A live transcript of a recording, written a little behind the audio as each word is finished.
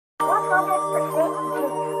I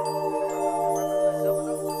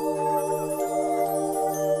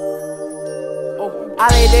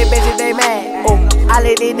let these bitches, they mad. Oh, I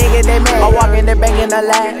let these niggas, they mad. I walk in the bank in the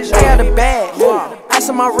lab. Stay out the bag. Ice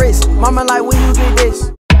on my wrist. Mama like, where you get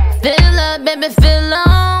this? Fill up, baby, fill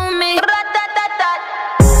on me.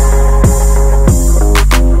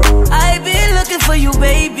 I been looking for you,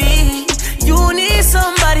 baby. You need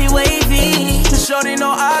somebody wavy. Shorty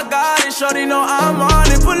know I got it, shorty know I'm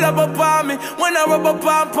on it. Pull up upon me when I rub up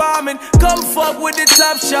on palming. Come fuck with the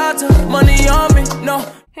top shots, money on me, no.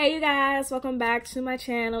 Hey you guys, welcome back to my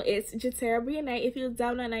channel. It's Jaterra Bria'Na. If you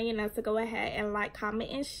don't know, you know to go ahead and like,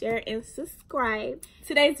 comment, and share, and subscribe.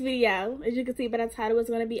 Today's video, as you can see by the title, is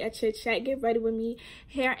going to be a chit chat. Get ready with me,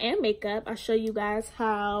 hair and makeup. I'll show you guys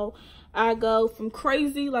how I go from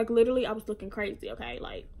crazy, like literally I was looking crazy, okay,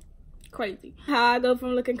 like crazy. How I go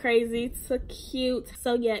from looking crazy to cute.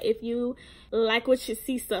 So yeah, if you like what you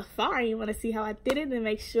see so far and you want to see how I did it, then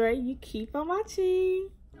make sure you keep on watching.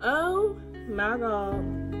 Oh my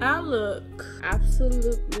god, I look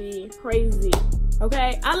absolutely crazy.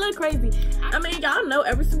 Okay, I look crazy. I mean, y'all know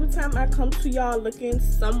every single time I come to y'all looking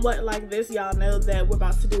somewhat like this, y'all know that we're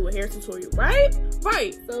about to do a hair tutorial, right?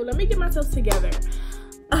 Right. So let me get myself together.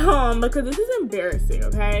 Because this is embarrassing,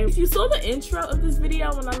 okay? If you saw the intro of this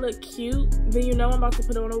video when I look cute, then you know I'm about to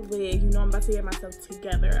put on a wig. You know I'm about to get myself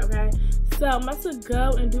together, okay? So I'm about to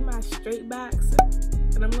go and do my straight backs.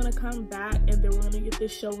 And I'm gonna come back and then we're gonna get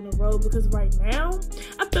this show on the road, because right now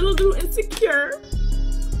I feel a little insecure.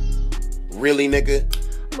 Really, nigga?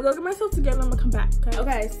 I'm gonna go get myself together and I'm gonna come back, okay?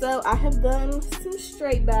 Okay, so I have done some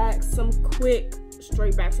straight backs, some quick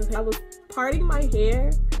straight backs, okay? I was parting my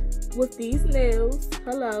hair with these nails.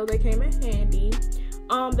 Hello, they came in handy.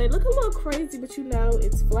 They look a little crazy, but you know,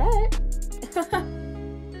 it's flat.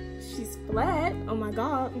 She's flat. Oh my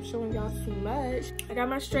god, I'm showing y'all too much. I got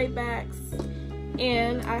my straight backs.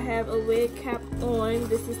 And I have a wig cap on.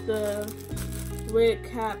 This is the wig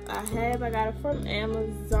cap I have. I got it from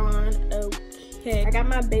Amazon. Okay, I got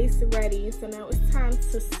my base ready, so now it's time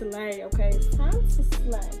to slay. Okay, it's time to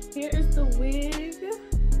slay. Here is the wig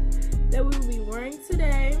that we will be wearing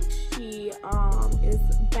today. She is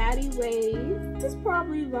baddie wave. This is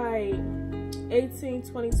probably like 18,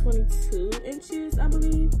 20, 22 inches, I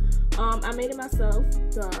believe. I made it myself.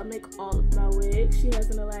 Duh, I make all of my wigs. She has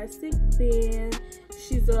an elastic band.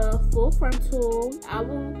 She's a full frontal. I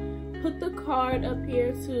will put the card up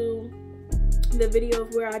here to the video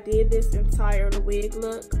of where I did this entire wig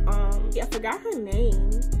look. Yeah, I forgot her name.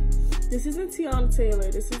 This isn't Tiana Taylor.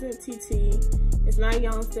 This isn't TT. It's not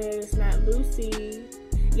Beyonce. It's not Lucy.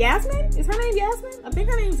 Yasmin? Is her name Yasmin? I think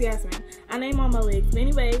her name's Yasmin. I name all my wigs. But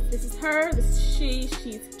anyways, this is her. This is she.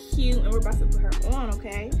 She's cute. And we're about to put her on,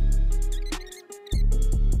 okay?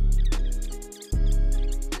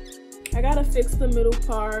 I gotta fix the middle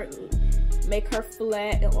part, make her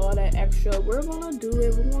flat and all that extra. We're gonna do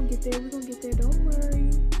it. We're gonna get there. We're gonna get there. Don't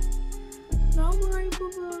worry. Don't worry,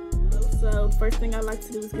 boo-boo. So the first thing I like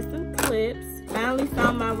to do is get some clips. Finally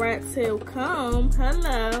found my rat tail comb.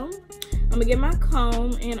 Hello. I'm gonna get my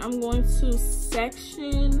comb and I'm going to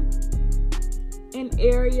section an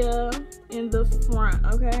area in the front,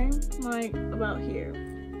 okay? Like about here.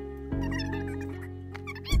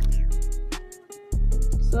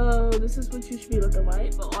 So this is what you should be looking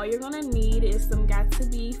like. But all you're gonna need is some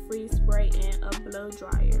got-to-be freeze spray and a blow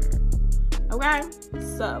dryer. Okay?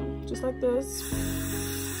 So just like this.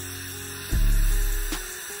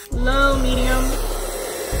 Low, medium.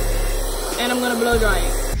 And I'm gonna blow dry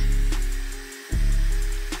it.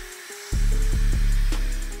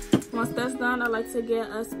 Once that's done, I like to get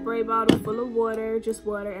a spray bottle full of water, just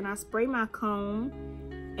water, and I spray my comb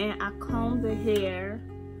and I comb the hair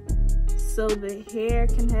so the hair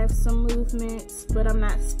can have some movements, but I'm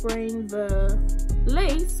not spraying the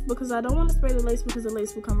lace because I don't want to spray the lace because the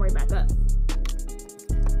lace will come right back up.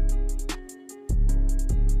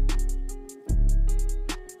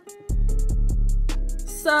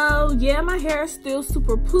 So yeah, my hair is still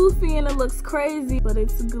super poofy and it looks crazy, but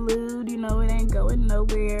it's glued, you know, it ain't going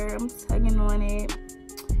nowhere. I'm tugging on it.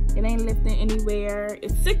 It ain't lifting anywhere.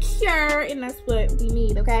 It's secure, and that's what we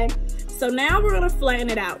need, okay? So now we're gonna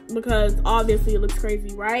flatten it out because obviously it looks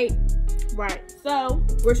crazy, right? Right. So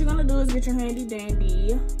what you're gonna do is get your handy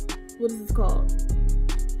dandy, what is this called?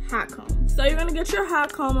 Hot comb. So you're gonna get your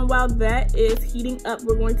hot comb, and while that is heating up,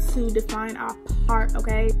 we're going to define our part,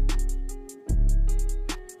 okay?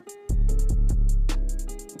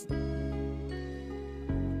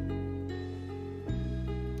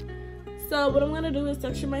 So what I'm gonna do is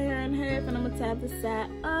section my hair in half, and I'm gonna tab the side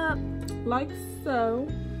up like so.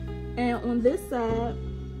 And on this side,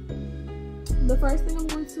 the first thing I'm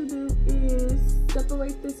going to do is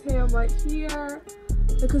separate this hair right here,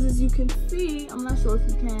 because as you can see, I'm not sure if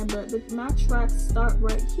you can, but my tracks start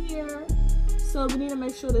right here. So we need to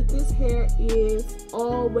make sure that this hair is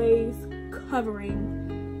always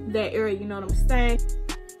covering that area, you know what I'm saying?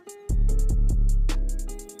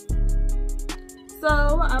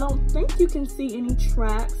 So I don't think you can see any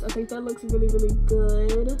tracks. I think that looks really, really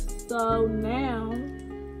good. So now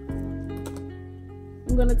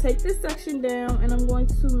I'm gonna take this section down and I'm going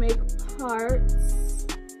to make parts.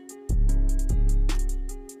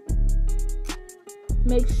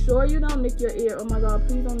 Make sure you don't nick your ear. Oh my God,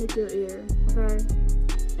 please don't nick your ear, okay?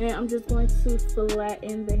 And I'm just going to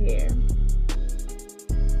flatten the hair.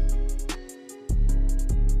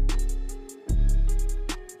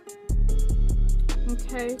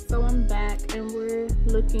 Okay, so I'm back and we're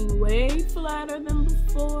looking way flatter than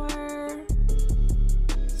before.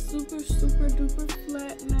 Super, super duper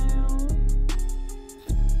flat now.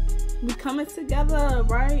 We coming together,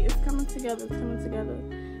 right? It's coming together, it's coming together.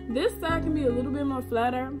 This side can be a little bit more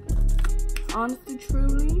flatter, honestly,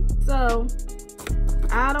 truly. So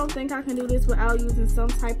I don't think I can do this without using some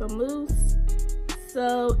type of mousse.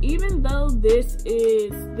 So even though this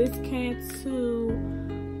Cantu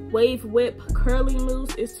Wave Whip curly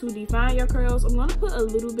mousse is to define your curls, I'm gonna put a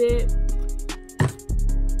little bit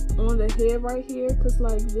on the hair right here, because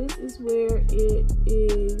like this is where it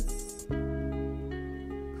is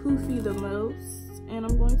poofy the most. And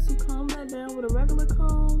I'm going to comb that down with a regular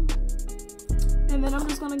comb, and then I'm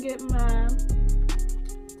just gonna get my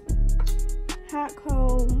hot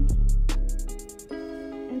comb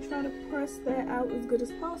and try to press that out as good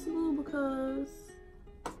as possible, because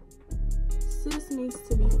sis needs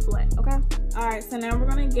to be flat, okay? All right, so now we're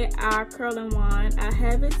gonna get our curling wand. I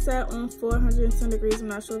have it set on 410 degrees. I'm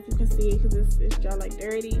not sure if you can see it because it's just like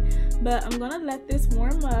dirty, but I'm gonna let this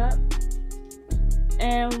warm up.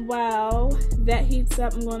 And while that heats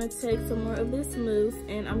up, I'm gonna take some more of this mousse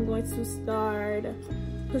and I'm going to start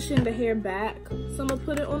pushing the hair back. So I'm gonna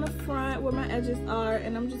put it on the front where my edges are,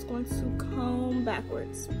 and I'm just going to comb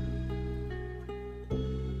backwards.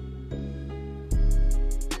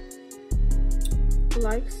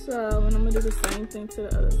 Like so, and I'm gonna do the same thing to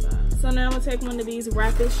the other side. So now I'm gonna take one of these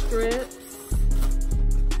rapid strips.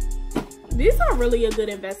 These are really a good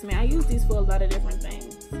investment. I use these for a lot of different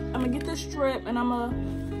things. I'm gonna get the strip and I'm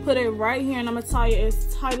gonna put it right here and I'm gonna tie it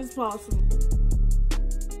as tight as possible.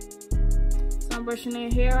 So I'm brushing the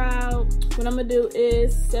hair out. What I'm gonna do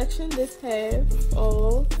is section this half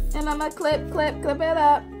off, and I'm gonna clip it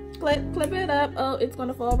up. Clip it up. Oh, it's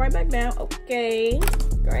gonna fall right back down. Okay,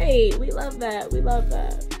 great. We love that. We love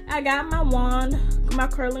that. I got my wand, my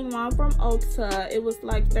curling wand from Ulta. It was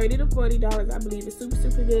like $30 to $40, I believe. It's super,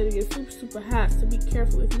 super good. It gets super, super hot, so be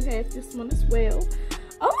careful if you have this one as well.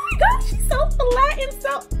 Oh my gosh, she's so flat and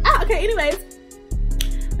so... okay, anyways.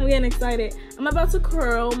 I'm getting excited. I'm about to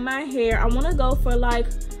curl my hair. I want to go for like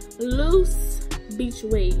loose beach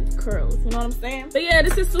wave curls. You know what I'm saying? But yeah,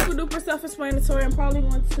 this is super duper self-explanatory. I'm probably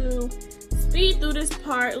going to speed through this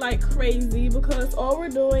part like crazy, because all we're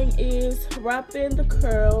doing is wrapping the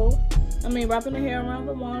hair around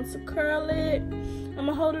the wand to curl it. I'm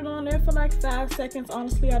gonna hold it on there for like 5 seconds.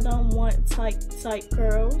 Honestly, I don't want tight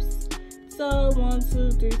curls. So 1,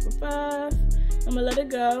 2, 3, 4, 5. I'm gonna let it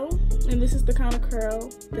go, and this is the kind of curl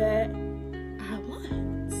that I want.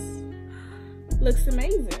 Looks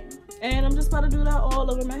amazing. And I'm just about to do that all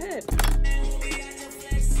over my head.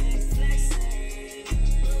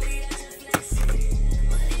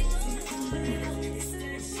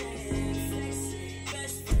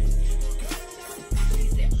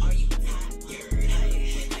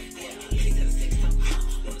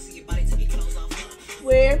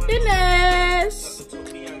 We're finished.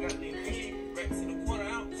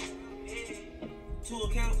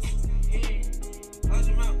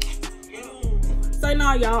 So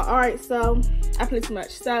now y'all, all right, so I played too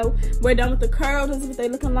much. So we're done with the curls. This is what they're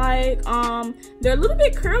looking like. They're a little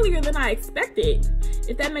bit curlier than I expected,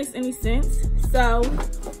 if that makes any sense. So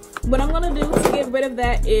what I'm gonna do to get rid of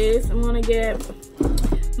that is I'm gonna get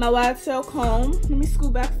my wide tail comb. Let me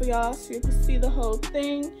scoot back for y'all so you can see the whole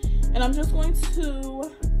thing. And I'm just going to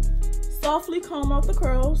softly comb out the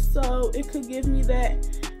curls so it could give me that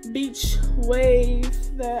beach wave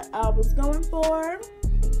that I was going for.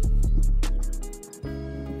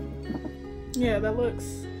 Yeah, it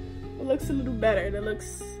looks a little better.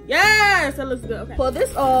 Yes, that looks good. Okay. Pull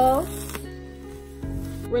this off.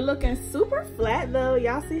 We're looking super flat though.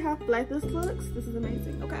 Y'all see how flat this looks? This is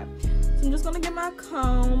amazing. Okay, so I'm just gonna get my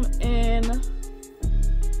comb and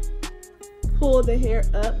pull the hair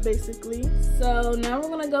up basically. So now we're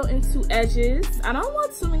gonna go into edges. I don't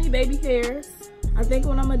want too many baby hairs. I think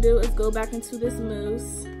what I'm gonna do is go back into this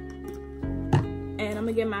mousse and I'm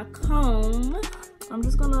gonna get my comb. I'm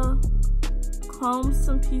just gonna comb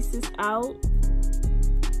some pieces out.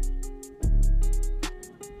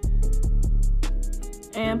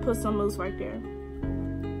 And put some mousse right there.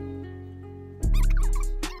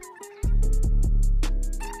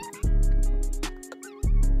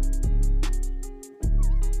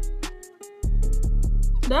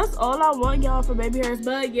 That's all I want, y'all, for baby hairs.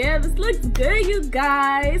 But yeah, this looks good, you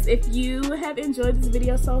guys. If you have enjoyed this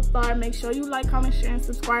video so far, make sure you like, comment, share, and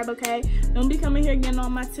subscribe, okay? Don't be coming here getting all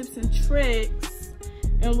my tips and tricks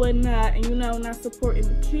and whatnot, and you know, not supporting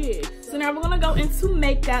the kids. So now we're gonna go into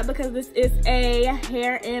makeup because this is a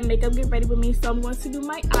hair and makeup get ready with me. So I'm going to do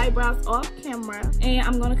my eyebrows off camera and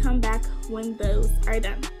I'm gonna come back when those are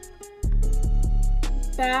done.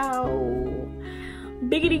 Bow.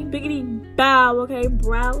 Biggity biggity bow. Okay,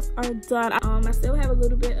 brows are done. I still have a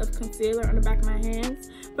little bit of concealer on the back of my hands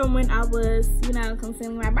from when I was, you know,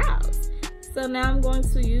 concealing my brows. So now I'm going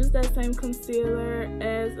to use that same concealer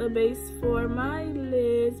as a base for my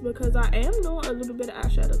lids because I am doing a little bit of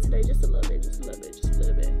eyeshadow today. Just a little bit, just a little bit, just a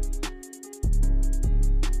little bit.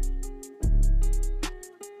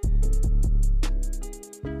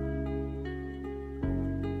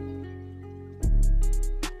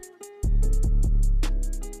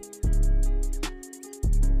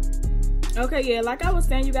 Okay, yeah, like I was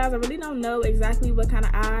saying, you guys, I really don't know exactly what kind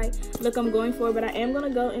of eye look I'm going for, but I am going to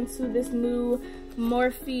go into this new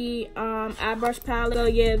Morphe eye brush palette. So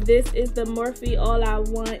yeah, this is the Morphe All I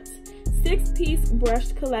Want 6-piece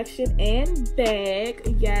brush collection and bag.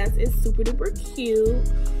 Yes, it's super duper cute.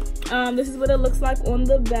 This is what it looks like on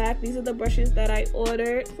the back. These are the brushes that I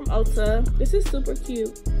ordered from Ulta. This is super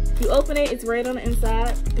cute. You open it, it's right on the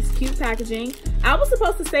inside. It's cute packaging. I was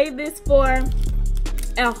supposed to save this for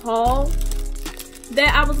a haul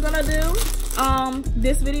that I was gonna do.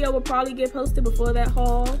 This video will probably get posted before that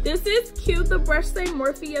haul. This is cute. The brush say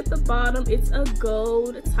Morphe at the bottom. It's a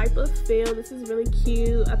gold type of feel. This is really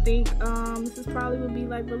cute. I think this is probably would be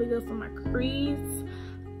like really good for my crease.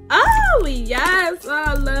 Oh yes,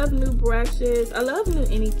 I love new brushes. I love new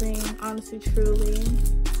anything, honestly, truly.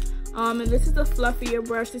 And this is a fluffier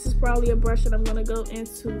brush. This is probably a brush that I'm gonna go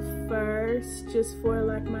into first, just for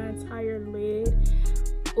like my entire lid.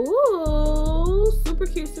 Ooh, super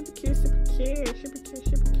cute, super cute, super cute, super cute,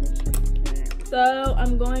 super cute, super cute. So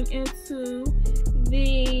I'm going into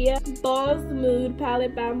the Balls Mood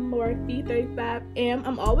palette by Morphe 35M.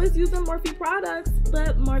 I'm always using Morphe products,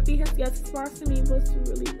 but Morphe has yet to sponsor me. What's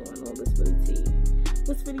really going on? What's really tea?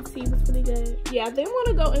 What's really tea? What's really good? Yeah, I think I want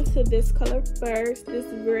to go into this color first. This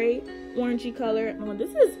gray orangey color. Oh,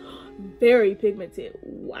 this is very pigmented.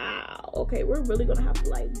 Wow. Okay, we're really gonna have to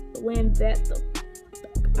like blend that the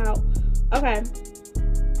fuck out. Okay.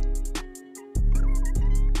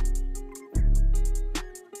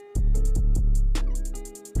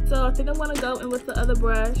 So I think I'm gonna go in with the other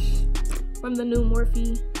brush from the new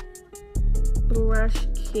Morphe brush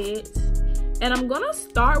kit, and I'm gonna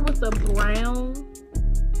start with the brown.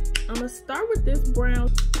 I'm gonna start with this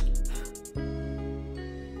brown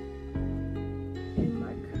in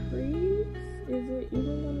my crease. Is it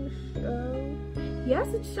even gonna show? Yes,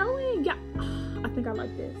 it's showing. Yeah, I think I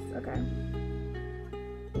like this. Okay.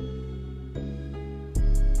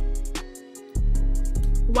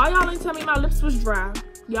 Why y'all ain't tell me my lips was dry?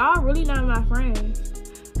 Y'all really not my friends.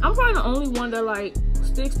 I'm probably the only one that like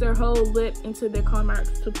sticks their whole lip into their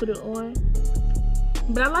Carmex to put it on.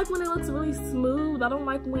 But I like when it looks really smooth. I don't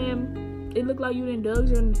like when it look like you done dug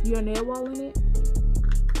your nail wall in it.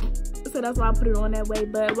 So that's why I put it on that way.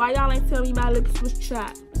 But why y'all ain't tell me my lips was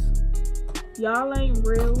chapped? Y'all ain't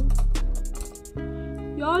real.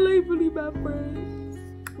 Y'all ain't really my friends.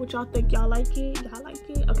 What y'all think? Y'all like it? Y'all like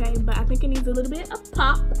it? Okay, but I think it needs a little bit of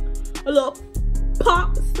pop. A little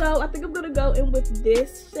pop. So I think I'm gonna go in with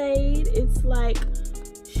this shade. It's like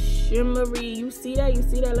shimmery. You see that? You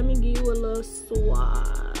see that? Let me give you a little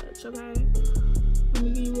swatch, okay? Let me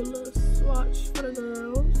give you a little swatch for the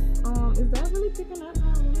girls. Is that really picking up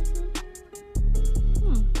how I want it to?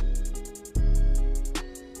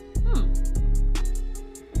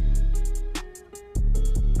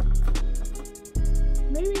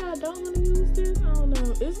 Maybe I don't want to use this. I don't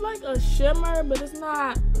know. It's like a shimmer, but it's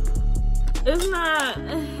not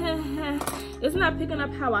it's not picking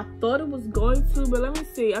up how I thought it was going to. But let me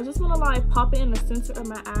see. I just want to like pop it in the center of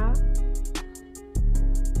my eye.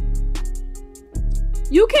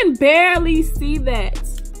 You can barely see that.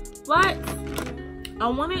 What? I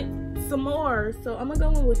wanted some more, so I'm gonna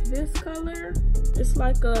go in with this color. It's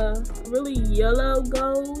like a really yellow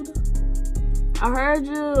gold. I heard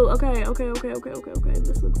you. Okay.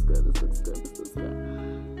 This looks good.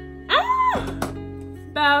 Ah!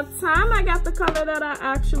 About time I got the color that I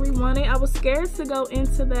actually wanted. I was scared to go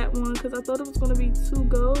into that one because I thought it was going to be too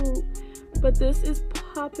gold. But this is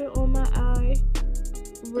popping on my eye.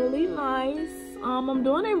 Really nice. I'm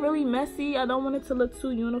doing it really messy. I don't want it to look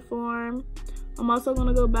too uniform. I'm also going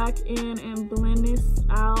to go back in and blend this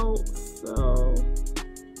out. So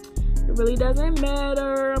it really doesn't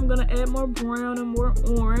matter. I'm going to add more brown and more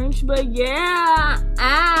orange. But yeah,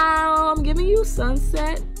 I'm giving you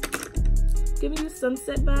sunset. Giving you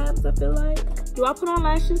sunset vibes, I feel like. Do I put on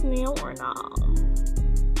lashes now or not?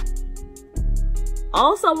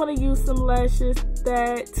 Also, I want to use some lashes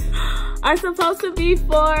that are supposed to be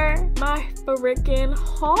for my freaking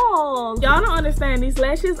haul. Y'all don't understand. These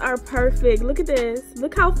lashes are perfect. Look at this.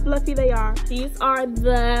 Look how fluffy they are. These are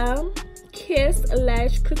the Kiss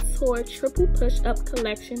Lash Couture Triple Push Up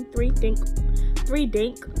Collection 3D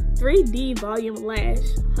volume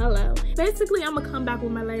lash. Hello. Basically, I'm gonna come back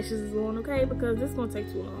with my lashes on, okay? Because this is gonna take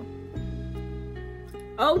too long.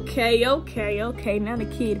 Okay. Now the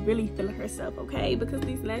kid really feeling herself, okay? Because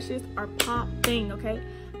these lashes are popping, okay?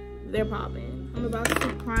 They're popping. I'm about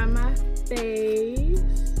to prime my face.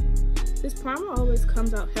 This primer always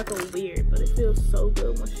comes out hecka weird, but it feels so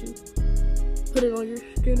good once you put it on your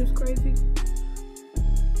skin. It's crazy.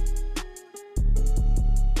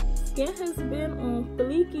 Skin has been on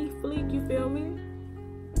fleek, you feel me?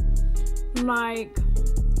 Like,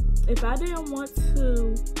 if I didn't want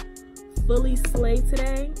to fully slay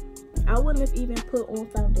today, I wouldn't have even put on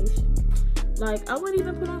foundation. Like, I wouldn't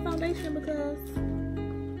even put on foundation because,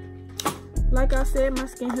 like I said, my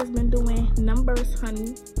skin has been doing numbers,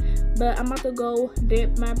 honey. But I'm about to go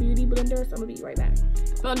dip my beauty blender, so I'm gonna be right back.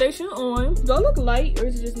 Foundation on. Do I look light or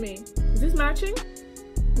is it just me? Is this matching?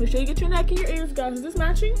 Make sure you get your neck and your ears, guys. Is this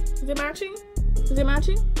matching? Is it matching? Is it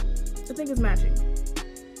matching? I think it's matching.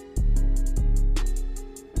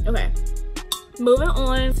 Okay. Moving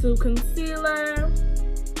on to concealer.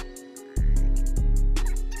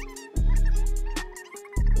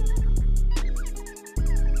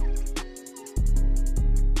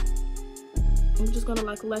 I'm just gonna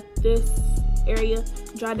like let this area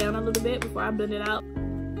dry down a little bit before I blend it out.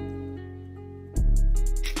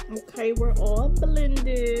 Okay, we're all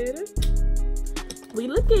blended. We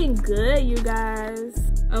looking good, you guys.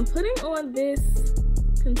 I'm putting on this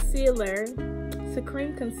concealer. It's a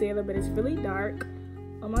cream concealer, but it's really dark.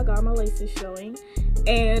 Oh my god, my lace is showing.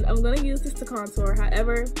 And I'm gonna use this to contour.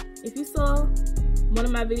 However, if you saw one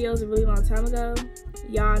of my videos a really long time ago,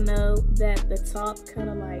 y'all know that the top kind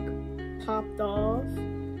of like popped off.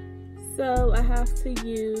 So I have to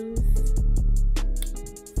use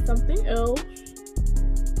something else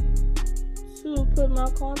to put my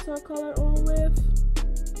contour color on with,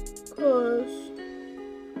 because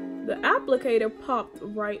the applicator popped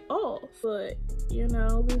right off. But you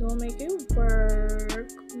know, we gonna make it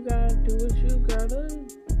work. You gotta do what you gotta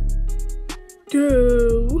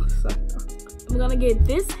do. I'm gonna get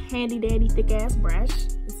this handy dandy thick ass brush.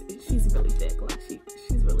 She's really thick, like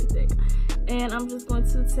she's really thick. And I'm just going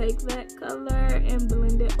to take that color and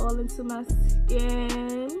blend it all into my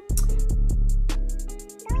skin.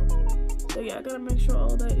 So yeah, I gotta make sure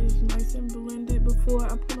all that is nice and blended before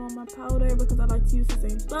I put on my powder, because I like to use the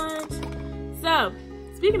same sponge. So,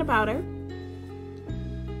 speaking of powder,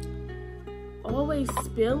 always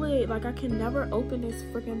spill it. Like, I can never open this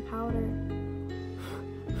freaking powder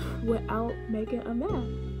without making a mess.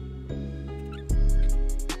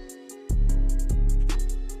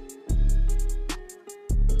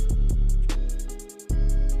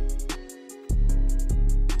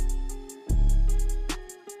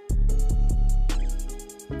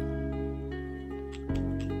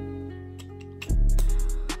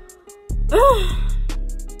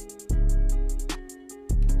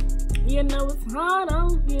 You know it's hot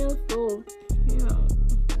out here, so you know,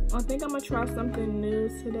 I think I'm gonna try something new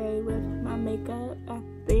today with my makeup. I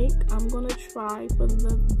think I'm gonna try for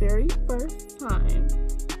the very first time,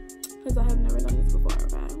 because I have never done this before.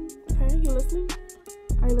 Okay, you listening?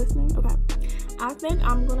 Are you listening? Okay, I think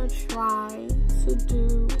I'm gonna try to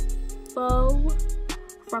do Faux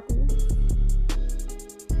Freckles.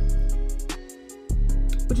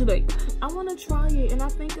 What you think? I want to try it, and I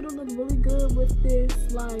think it'll look really good with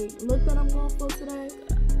this like look that I'm going for today.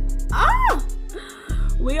 Ah,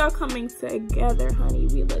 we are coming together, honey.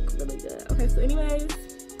 We look really good. Okay, so anyways,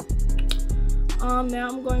 now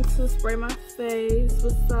I'm going to spray my face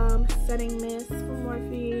with some setting mist from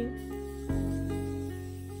Morphe.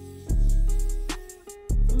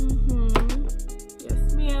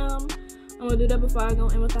 Yes, ma'am. I'm gonna do that before I go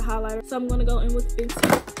in with the highlighter. So I'm gonna go in with this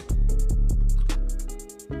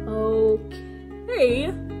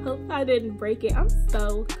sorry. Hope I didn't break it. I'm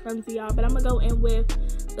so clumsy, y'all. But I'm gonna go in with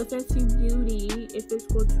the Fenty Beauty, if it's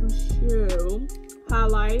going to show,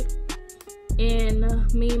 highlight in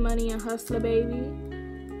Me, Money, and Hustla, baby.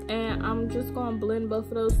 And I'm just gonna blend both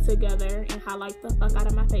of those together and highlight the fuck out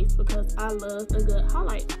of my face because I love a good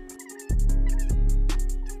highlight.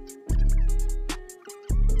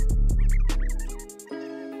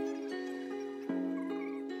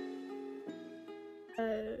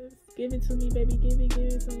 Give it to me, baby. Give it to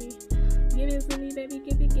me. Give it to me, baby.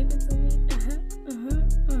 Give it to me.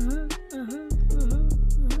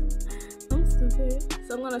 I'm stupid.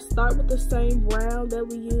 So I'm gonna start with the same brown that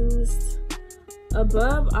we used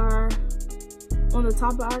above on the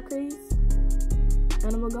top of our crease,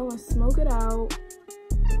 and I'm gonna go and smoke it out.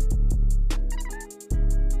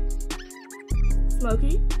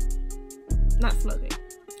 Smoky, not smoky.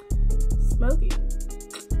 Smoky,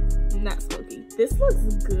 not smoky. This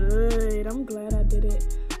looks good. I'm glad I did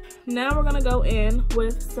it. Now we're gonna go in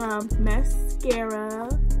with some mascara.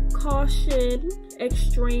 Caution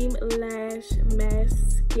Extreme Lash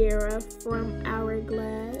Mascara from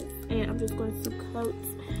Hourglass. And I'm just going to coat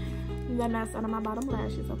the mess out of my bottom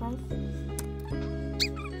lashes, okay?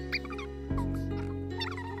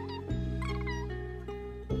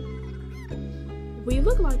 We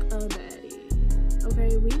look like a baddie,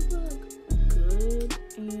 okay? We look good,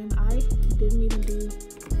 and I didn't even do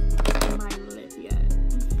my lip yet.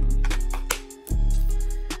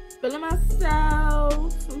 Feeling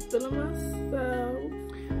myself. I'm feeling myself.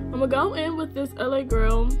 I'm gonna go in with this LA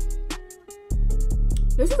Grwm.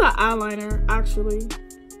 This is an eyeliner, actually.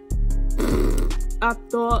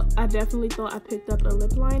 I definitely thought I picked up a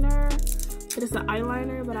lip liner, but it's an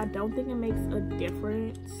eyeliner, but I don't think it makes a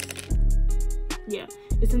difference. Yeah,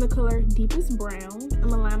 it's in the color Deepest Brown. I'm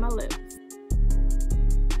gonna line my lips.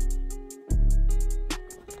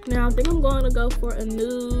 Now I think I'm going to go for a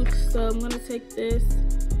nude, so I'm gonna take this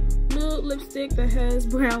nude lipstick that has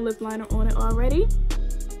brown lip liner on it already,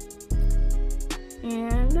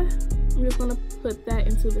 and I'm just gonna put that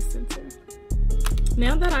into the center.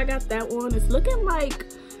 Now that I got that on, it's looking like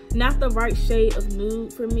not the right shade of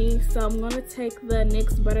nude for me, so I'm gonna take the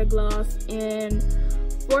NYX Butter Gloss in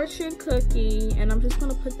Fortune Cookie, and I'm just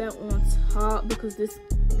gonna put that on top because this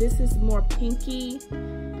is more pinky,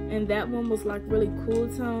 and that one was like really cool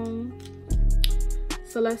tone.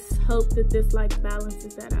 So let's hope that this like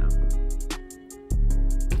balances that out.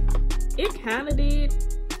 It kind of did.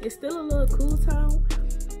 It's still a little cool tone.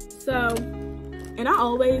 So, and I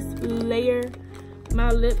always layer my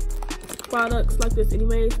lip products like this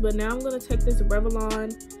anyways, but now I'm gonna take this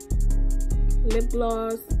Revlon lip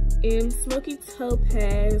gloss in Smoky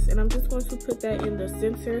Topaz, and I'm just going to put that in the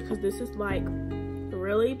center because this is like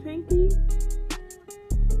really pinky.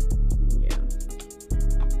 Yeah.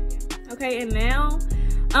 Okay, and now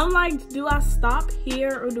I'm like, do I stop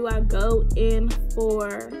here or do I go in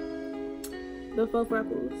for the Faux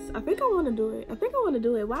Freckles? I think I want to do it.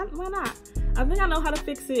 Why not? I think I know how to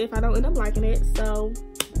fix it if I don't end up liking it, so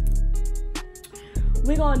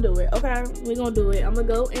we're gonna do it. Okay, we're gonna do it. I'm gonna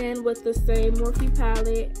go in with the same Morphe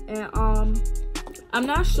palette, and I'm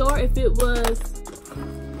not sure if it was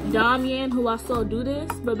Damian who I saw do this,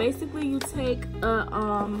 but basically you take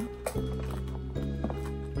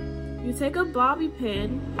a bobby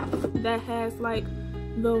pin that has like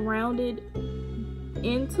the rounded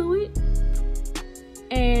end to it,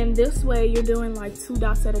 and this way you're doing like 2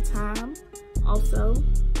 dots at a time also,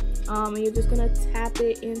 and you're just gonna tap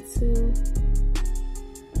it into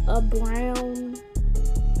a brown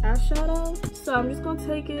eyeshadow. So I'm just gonna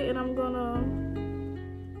take it and I'm gonna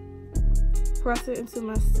press it into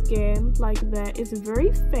my skin like that. It's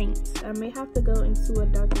very faint. I may have to go into a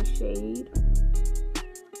darker shade.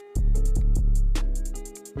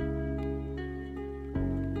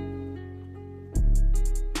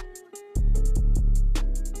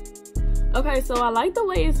 Okay, so I like the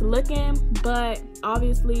way it's looking, but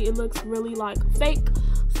obviously it looks really like fake.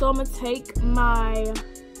 So I'm gonna take my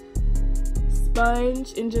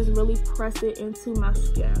sponge and just really press it into my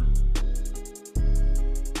skin.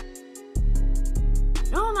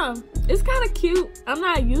 I don't know, it's kind of cute. I'm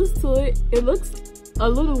not used to it. It looks a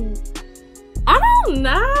little, I don't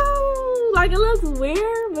know, like it looks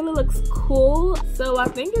weird, but it looks cool. So I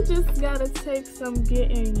think it just gotta take some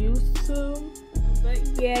getting used to. But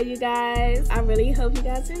yeah, you guys, I really hope you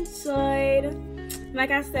guys enjoyed.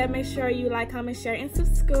 Like I said, make sure you like, comment, share, and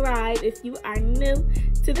subscribe if you are new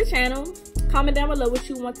to the channel. Comment down below what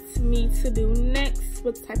you want me to do next,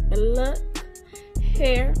 what type of look,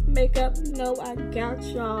 hair, makeup. No, I got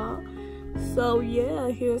y'all. So yeah,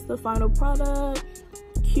 here's the final product.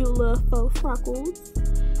 Cute little faux freckles.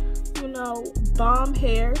 you know, bomb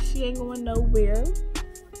hair. She ain't going nowhere.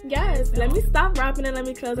 Yes, let me stop rapping and let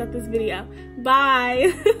me close out this video.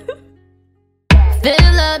 Bye.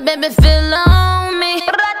 Fill up, baby, fill on me.